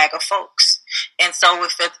mixed bag of folks. And so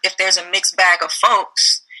if there's a mixed bag of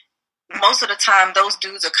folks, most of the time those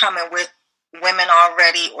dudes are coming with women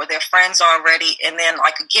already or their friends already. And then,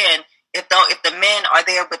 like, again, if the men are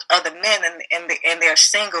there with other men and they're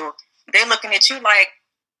single, they're looking at you like,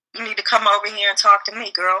 you need to come over here and talk to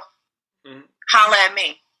me, girl. Mm-hmm. Holla at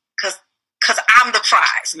me. Because I'm the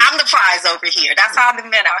prize. I'm the prize over here. That's how the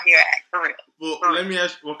men out here act, for real. Well, let me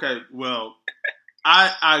ask you, okay, well,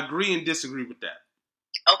 I agree and disagree with that.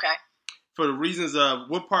 Okay. For the reasons of,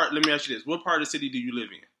 let me ask you this. What part of the city do you live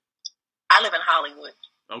in? I live in Hollywood.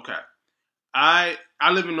 Okay. I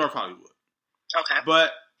live in North Hollywood. Okay.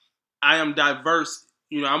 But I am diverse.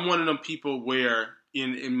 I'm one of them people where,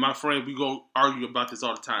 in my friend, we go argue about this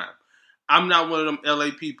all the time. I'm not one of them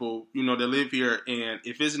LA people, that live here, and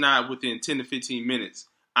if it's not within 10 to 15 minutes,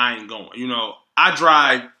 I ain't going. I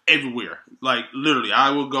drive everywhere. Like, literally,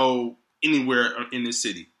 I will go anywhere in the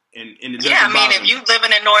city. And if you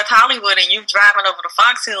living in North Hollywood and you driving over the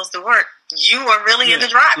Fox Hills to work, you are really into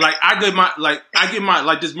driving. Like, I get my,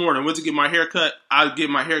 like this morning, I went to get my haircut. I get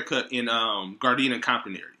my haircut in Gardena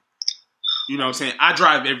Compton area. You know what I'm saying? I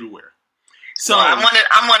drive everywhere. So I'm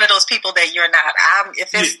one of those people that you're not.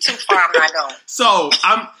 If it's too far, I'm not going.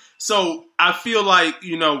 So I feel like,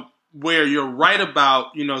 where you're right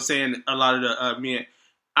about, saying a lot of the men,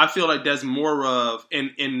 I feel like that's more of,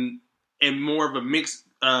 and more of a mix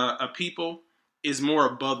of people is more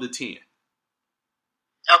above the 10.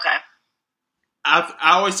 Okay. I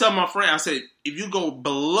always tell my friend, I say, if you go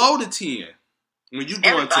below the 10, when you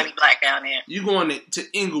going everybody black down there, you going to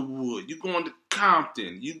Inglewood, you going to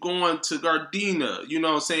Compton, you going to Gardena, you know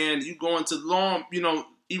what I'm saying? You going to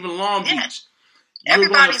even Long Beach.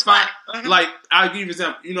 Everybody's black. Mm-hmm. Like, I'll give you an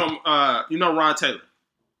example. You know Ron Taylor.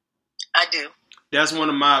 I do. That's one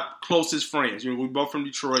of my closest friends. We both from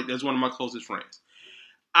Detroit. That's one of my closest friends.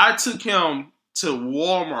 I took him to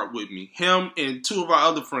Walmart with me. Him and two of our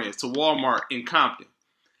other friends to Walmart in Compton.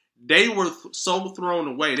 They were so thrown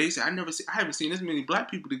away. They said, I haven't seen this many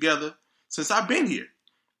black people together since I've been here.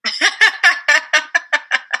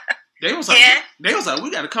 They was like,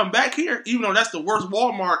 we got to come back here, even though that's the worst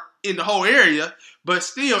Walmart in the whole area. But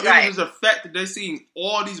still, It was the fact that they seen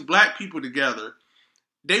all these black people together.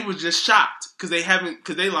 They was just shocked because they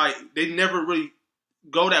never really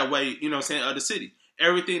go that way. You know what I'm saying? Of the city,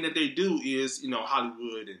 everything that they do is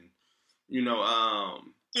Hollywood and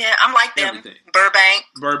yeah, I'm like them. Everything. Burbank.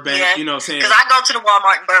 Yeah. You know what I'm saying? Because I go to the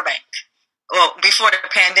Walmart in Burbank. Well, before the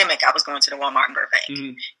pandemic, I was going to the Walmart in Burbank.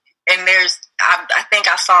 Mm-hmm. And I think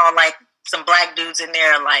I saw like some black dudes in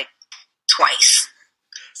there like twice.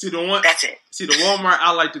 That's it. See, the Walmart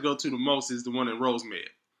I like to go to the most is the one in Rosemead.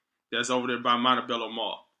 That's over there by Montebello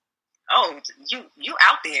Mall. oh, you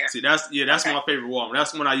out there. See, that's my favorite Walmart.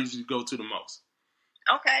 That's the one I usually go to the most.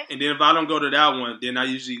 Okay. And then if I don't go to that one, then I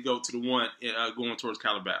usually go to the one going towards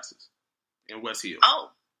Calabasas in West Hill. Oh,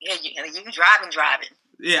 yeah, you driving.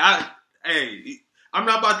 Yeah, I'm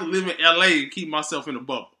not about to live in LA and keep myself in a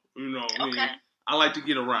bubble. You know, okay. I like to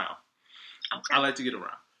get around. Okay.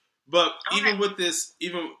 But even with this,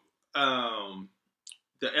 the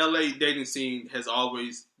LA dating scene has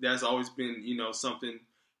always been, something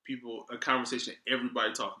a conversation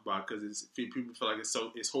everybody talk about because people feel like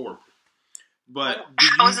it's horrible. But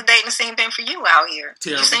how has the dating scene been for you out here?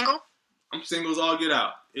 Terrible. You single? I'm single as all get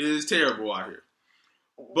out. It is terrible out here.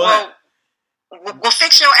 But we'll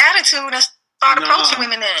fix your attitude and start approaching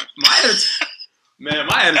women then.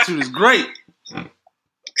 My attitude is great.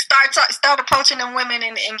 Start approaching them women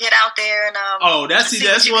and get out there and that's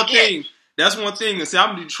one thing. That's one thing. And see,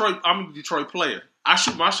 I'm a Detroit player. I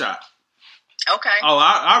shoot my shot. Okay. Oh,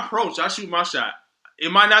 I approach. I shoot my shot.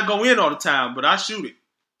 It might not go in all the time, but I shoot it.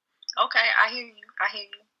 Okay, I hear you.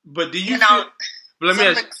 But do you know, feel,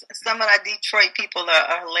 some of the Detroit people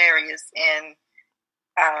are hilarious, and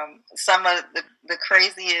some of the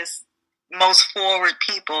craziest, most forward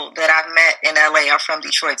people that I've met in LA are from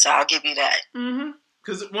Detroit. So I'll give you that. Mm-hmm.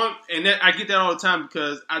 Because I get that all the time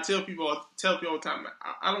because I tell people all the time,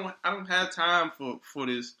 I don't have time for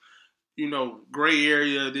this, gray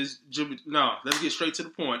area. Let's get straight to the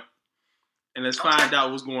point, and let's find out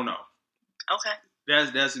what's going on. Okay,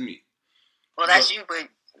 that's me. Well, that's you, but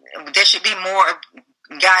there should be more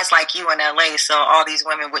guys like you in LA, so all these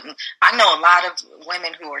women wouldn't. I know a lot of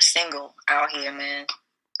women who are single out here, man.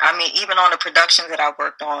 I mean, even on the productions that I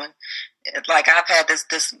worked on, like I've had this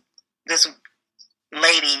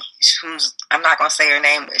lady who's, I'm not going to say her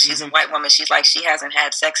name, but she's a white woman. She's like, she hasn't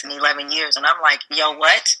had sex in 11 years. And I'm like, yo,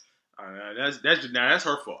 what? That's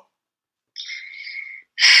her fault.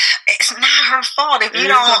 It's not her fault. If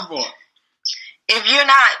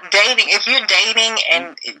you're dating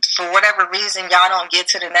and for whatever reason, y'all don't get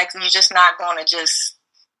to the next, you're just not going to just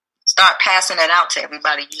start passing it out to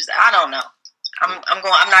everybody. I don't know. I'm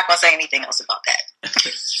not going to say anything else about that.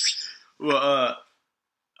 Well,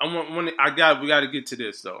 we got to get to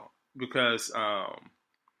this though, because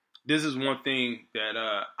this is one thing that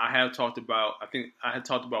I have talked about. I think I had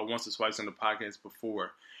talked about once or twice on the podcast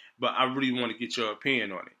before, but I really want to get your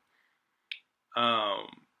opinion on it.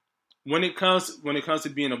 When it comes to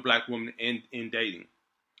being a black woman in dating,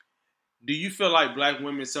 do you feel like black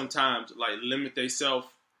women sometimes like limit themselves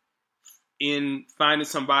in finding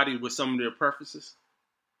somebody with some of their preferences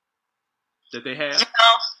that they have?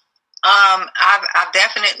 I've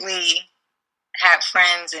definitely had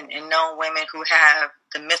friends and known women who have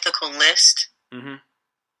the mythical list. Mm-hmm.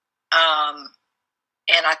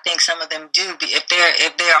 And I think some of them do, if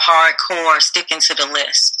they're hardcore sticking to the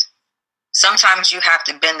list. Sometimes you have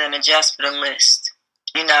to bend and adjust for the list.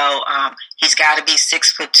 He's got to be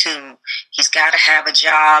 6'2". He's got to have a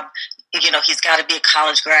job. He's got to be a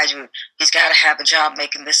college graduate. He's got to have a job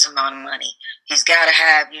making this amount of money. He's got to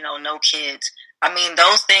have, no kids. I mean,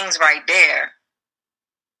 those things right there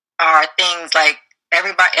are things like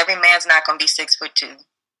every man's not going to be 6'2".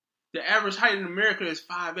 The average height in America is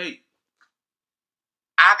 5'8".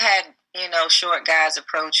 I've had, short guys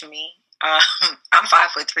approach me. I'm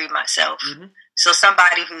 5'3" myself. Mm-hmm. So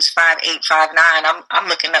somebody who's 5'8", 5'9", I'm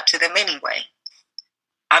looking up to them anyway.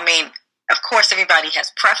 I mean, of course everybody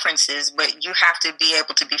has preferences, but you have to be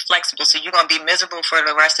able to be flexible. So you're going to be miserable for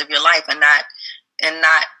the rest of your life and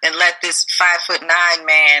let this 5'9"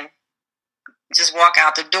 man just walk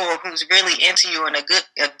out the door who's really into you and a good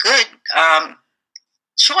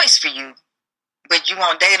choice for you. But you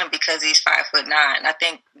won't date him because he's 5'9". I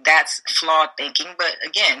think that's flawed thinking. But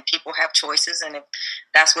again, people have choices, and if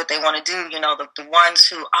that's what they want to do, the ones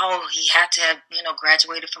who, he had to have,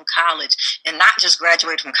 graduated from college, and not just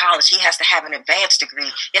graduated from college, he has to have an advanced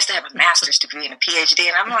degree. He has to have a master's degree and a PhD.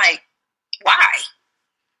 And I'm like, why?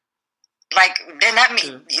 Like, then that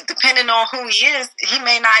means, depending on who he is, he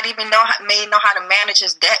may not even know how to manage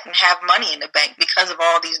his debt and have money in the bank because of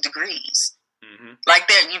all these degrees. Mm-hmm. Like,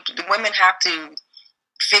 the women have to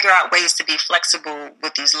figure out ways to be flexible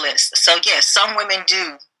with these lists. So, yes, some women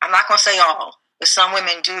do. I'm not going to say all, but some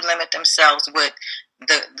women do limit themselves with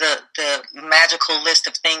the magical list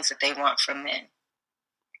of things that they want from men.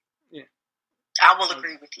 Yeah, I will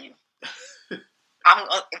agree with you.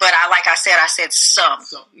 Like I said some.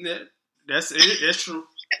 Yeah, that's it. That's true.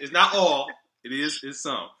 It's not all. It's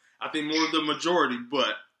some. I think more of the majority,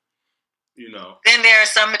 but. Then there are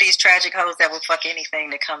some of these tragic hoes that will fuck anything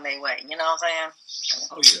that come their way. You know what I'm saying?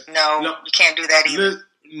 Oh yeah. No, you can't do that either.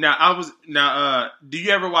 Do you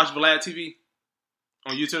ever watch Vlad TV?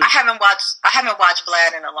 on YouTube? I haven't watched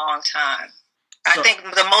Vlad in a long time. I think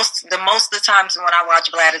the most of the times when I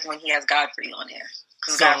watch Vlad is when he has Godfrey on there,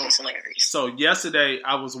 because Godfrey's hilarious. So yesterday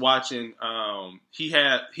I was watching.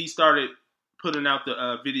 He started putting out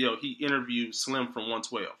the video. He interviewed Slim from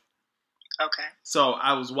 112. Okay. So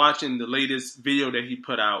I was watching the latest video that he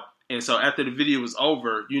put out, and so after the video was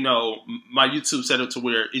over, my YouTube set up to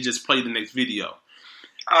where it just played the next video.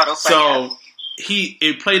 So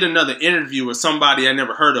it played another interview with somebody I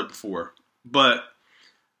never heard of before, but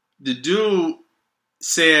the dude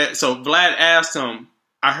said, so Vlad asked him,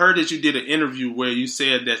 I heard that you did an interview where you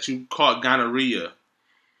said that you caught gonorrhea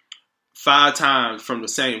 5 times from the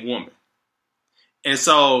same woman. And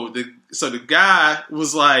so the guy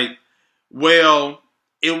was like, well,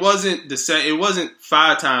 it wasn't the same. It wasn't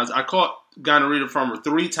 5 times. I caught gonorrhea from her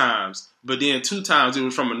 3 times, but then 2 times it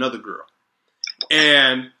was from another girl.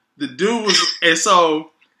 And the dude was, and so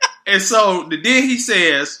then he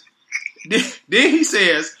says,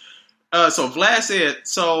 so Vlad said,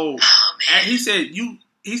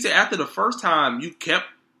 he said after the first time you kept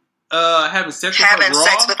having sex with her raw?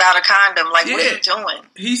 Sex without a condom, what are you doing?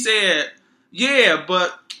 He said, yeah,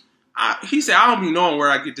 but he said, I don't be knowing where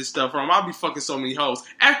I get this stuff from. I'll be fucking so many hoes.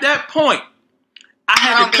 At that point,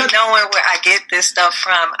 I don't be knowing where I get this stuff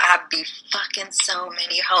from. I be fucking so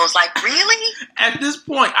many hoes. Like, really? At this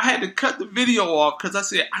point, I had to cut the video off because I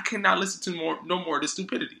said, I cannot listen to no more of this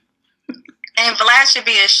stupidity. And Vlad should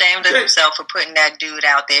be ashamed of himself for putting that dude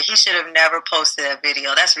out there. He should have never posted that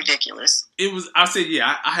video. That's ridiculous. I said,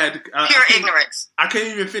 yeah, I had to. Pure ignorance. I can't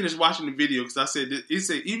even finish watching the video because I said,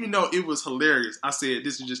 even though it was hilarious, I said,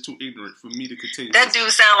 this is just too ignorant for me to continue. That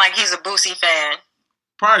dude sound like he's a Boosie fan.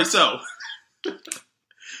 Probably so.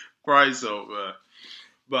 Probably so.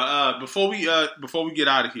 But before we get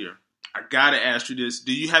out of here, I gotta ask you this: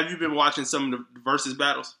 have you been watching some of the versus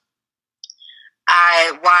battles?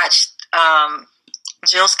 I watched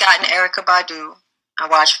Jill Scott and Erykah Badu. I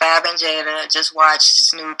watched Fab and Jada. Just watched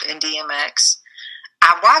Snoop and DMX.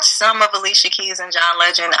 I watched some of Alicia Keys and John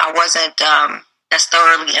Legend. I wasn't as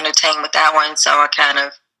thoroughly entertained with that one, so I kind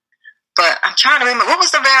of. But I'm trying to remember, what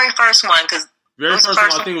was the very first one? Very first one,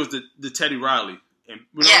 I think it was the Teddy Riley.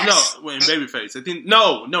 Yes. No, in Babyface. I think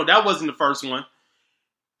no, that wasn't the first one.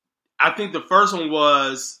 I think the first one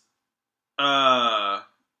was, I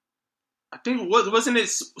think wasn't it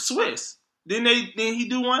Swiss? Didn't he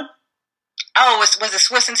do one? Oh, was it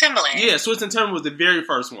Swiss and Timberland? Yeah, Swiss and Timberland was the very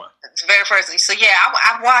first one. It's the very first. So yeah,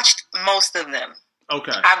 I watched most of them.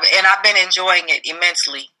 Okay. I've been enjoying it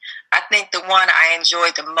immensely. I think the one I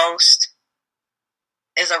enjoyed the most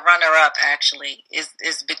is a runner-up. Actually,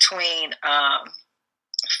 is between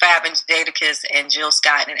Fab and Jadakiss and Jill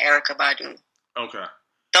Scott and Erykah Badu. Okay.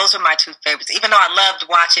 Those are my 2 favorites. Even though I loved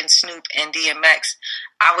watching Snoop and DMX,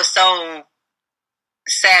 I was so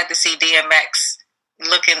sad to see DMX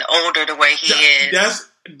looking older the way he is.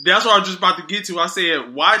 That's what I was just about to get to. I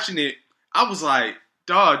said, watching it, I was like,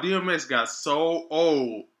 dog, DMX got so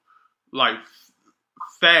old, like,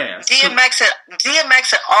 fast. DMX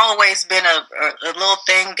had always been a little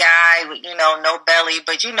thin guy with, no belly.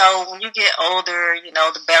 But, when you get older,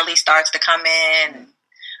 the belly starts to come in.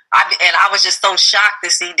 I was just so shocked to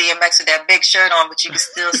see DMX with that big shirt on, but you can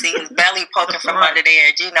still see his belly poking from under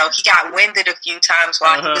there. He got winded a few times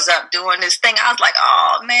while he was up doing this thing. I was like,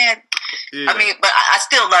 oh, man. Yeah. I mean, but I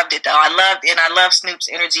still loved it, though. I love Snoop's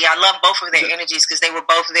energy. I love both of their energies because they were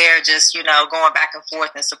both there just, going back and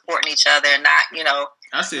forth and supporting each other and not,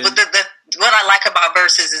 I see. But what I like about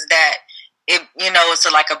Versus is that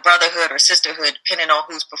it's like a brotherhood or sisterhood depending on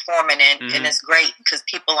who's performing, and it's great because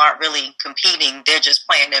people aren't really competing; they're just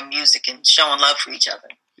playing their music and showing love for each other.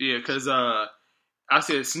 Yeah, because I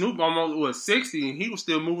said Snoop almost was 60 and he was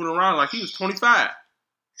still moving around like he was 25.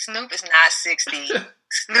 Snoop is not 60.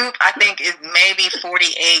 Snoop, I think, is maybe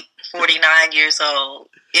 48, 49 years old,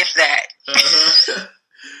 if that.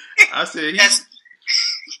 I said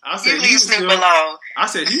you leave Snoop alone. I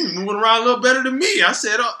said he was moving around a little better than me. I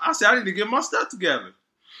said I need to get my stuff together.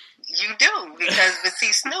 You do, because but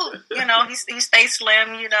see Snoop, he stays slim.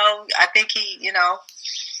 I think he,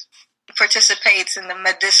 participates in the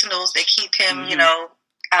medicinals that keep him,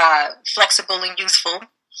 flexible and youthful.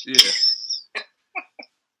 Yeah.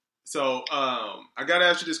 So I gotta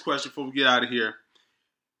ask you this question before we get out of here.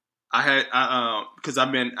 I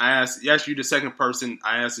asked you the second person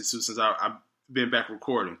I asked it to since I've been back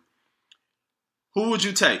recording. Who would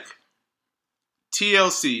you take?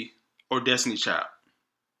 TLC or Destiny Child?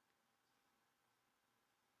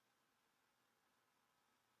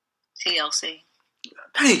 TLC.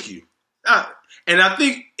 Thank you. And I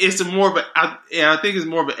think it's more of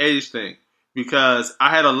an age thing because I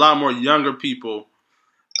had a lot more younger people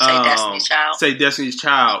Destiny's Child. Say Destiny's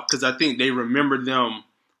Child, because I think they remember them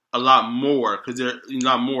a lot more, because they're a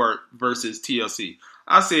lot more versus TLC.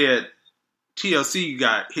 I said TLC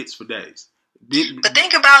got hits for days. But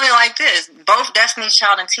think about it like this. Both Destiny's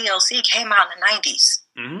Child and TLC came out in the 90s.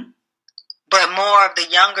 Mm-hmm. But more of the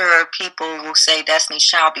younger people will say Destiny's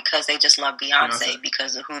Child because they just love Beyonce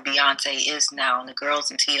because of who Beyonce is now. And the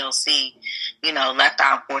girls in TLC, Left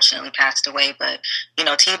Eye unfortunately passed away. But,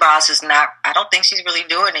 T-Boz is not, I don't think she's really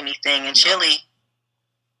doing anything. And Chili,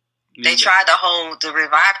 they tried to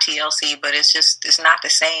revive TLC, but it's not the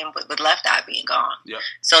same with Left Eye being gone. Yep.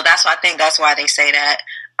 So I think that's why they say that.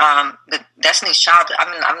 But Destiny's Child,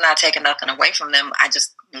 I mean, I'm not taking nothing away from them. I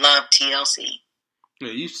just love TLC. Yeah,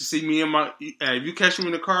 you used to see me if you catch me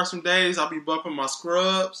in the car some days, I'll be bumping my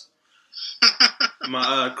Scrubs,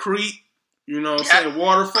 my Creep, saying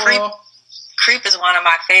Waterfall. Creep is one of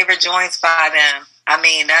my favorite joints by them. I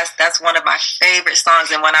mean, that's one of my favorite songs.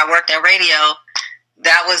 And when I worked in radio,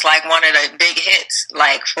 that was like one of the big hits,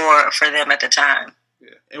 like for them at the time.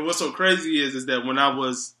 Yeah. And what's so crazy is that when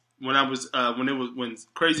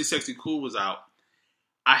Crazy Sexy Cool was out,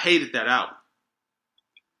 I hated that album.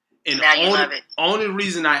 And now you love it. Only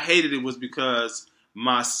reason I hated it was because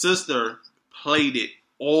my sister played it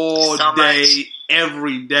all day,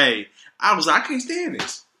 every day. I was like, I can't stand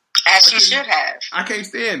this. As you should have. I can't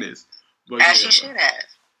stand this. But As you should have.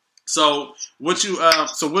 So what's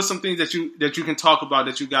some things that you can talk about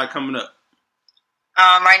that you got coming up?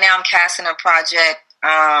 Right now I'm casting a project.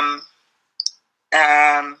 I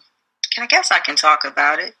guess I can talk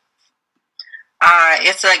about it.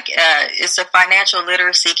 It's a financial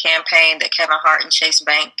literacy campaign that Kevin Hart and Chase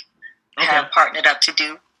Bank have partnered up to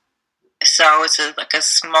do. So it's a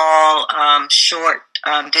small, short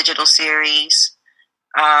digital series.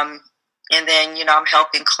 And then, I'm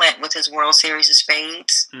helping Clint with his World Series of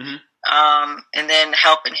Spades. Mm-hmm. And then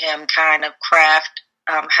helping him kind of craft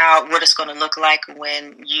what it's going to look like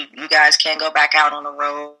when you guys can go back out on the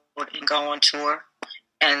road and go on tour.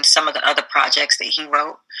 And some of the other projects that he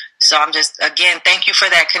wrote. So I'm just, again, thank you for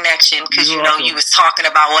that connection, because you was talking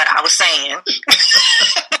about what I was saying.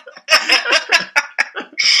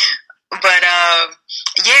 But,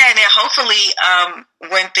 and then hopefully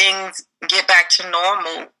when things get back to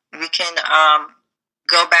normal, we can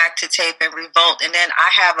go back to Tape and Revolt. And then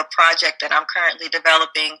I have a project that I'm currently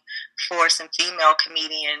developing for some female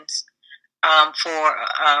comedians for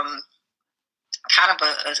kind of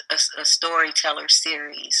a storyteller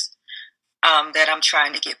series that I'm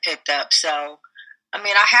trying to get picked up. So, I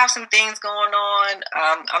mean, I have some things going on.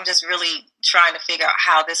 I'm just really trying to figure out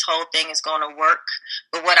how this whole thing is going to work.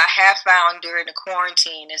 But what I have found during the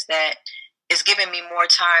quarantine is that it's given me more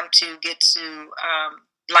time to get to,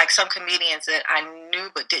 like some comedians that I knew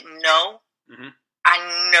but didn't know. Mm-hmm.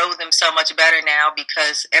 I know them so much better now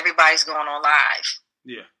because everybody's going on live.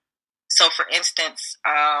 Yeah. So, for instance,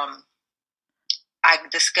 I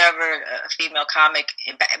discovered a female comic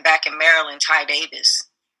back in Maryland, Ty Davis.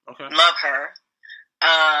 Okay. Love her.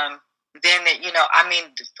 Then,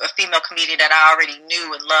 a female comedian that I already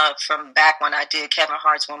knew and loved from back when I did Kevin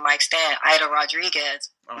Hart's One Mic Stand, Ida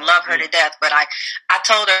Rodriguez. Love her to death. But I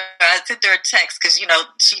told her, I sent her a text because,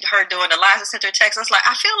 she'd heard doing the lives. I sent her a text. I was like,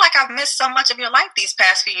 I feel like I've missed so much of your life these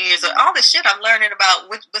past few years. All the shit I'm learning about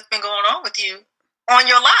what's been going on with you on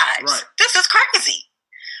your lives. Right. This is crazy.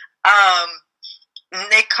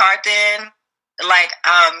 Nick Carthen,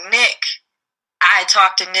 Nick, I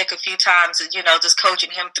talked to Nick a few times, just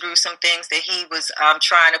coaching him through some things that he was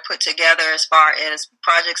trying to put together as far as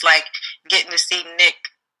projects, like getting to see Nick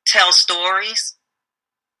tell stories.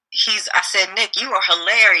 I said, Nick, you are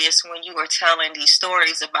hilarious when you were telling these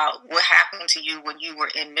stories about what happened to you when you were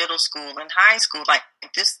in middle school and high school. Like,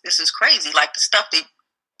 this is crazy. Like, the stuff that,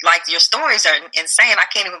 your stories are insane. I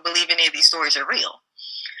can't even believe any of these stories are real.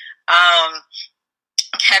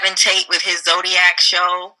 Kevin Tate with his Zodiac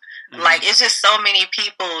show. Mm-hmm. Like, it's just so many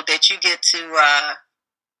people that you get to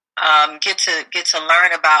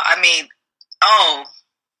learn about. I mean,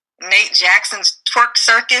 Nate Jackson's Twerk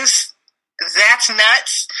Circus. That's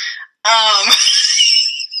nuts.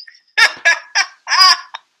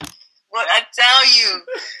 What I tell you,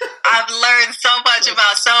 I've learned so much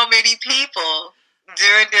about so many people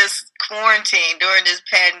during this quarantine, during this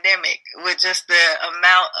pandemic, with just the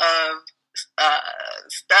amount of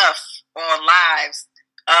stuff on lives.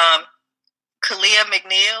 Kalia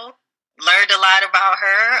McNeil, learned a lot about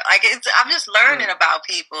her. Like, I'm just learning about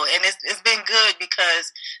people, and it's been good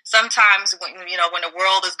because sometimes when the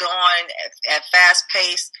world is going at fast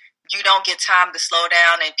pace, you don't get time to slow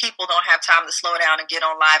down, and people don't have time to slow down and get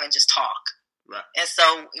on live and just talk. Right. And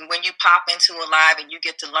so when you pop into a live and you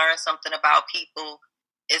get to learn something about people,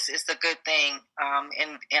 it's a good thing,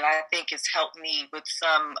 and I think it's helped me with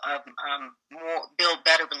some more build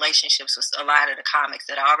better relationships with a lot of the comics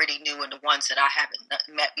that I already knew and the ones that I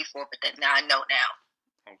haven't met before, but that now I know now.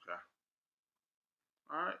 Okay.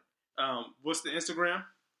 All right. What's the Instagram?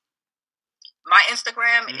 My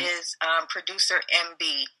Instagram is producer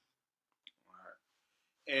MB. All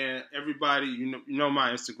right. And everybody, you know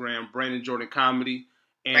my Instagram, Brandon Jordan Comedy.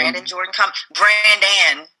 And Brandon Jordan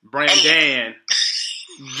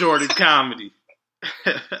Comedy.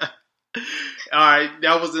 All right,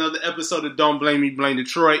 that was another episode of Don't Blame Me, Blame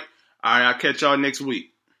Detroit. All right, I'll catch y'all next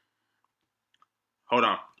week. Hold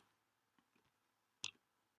on.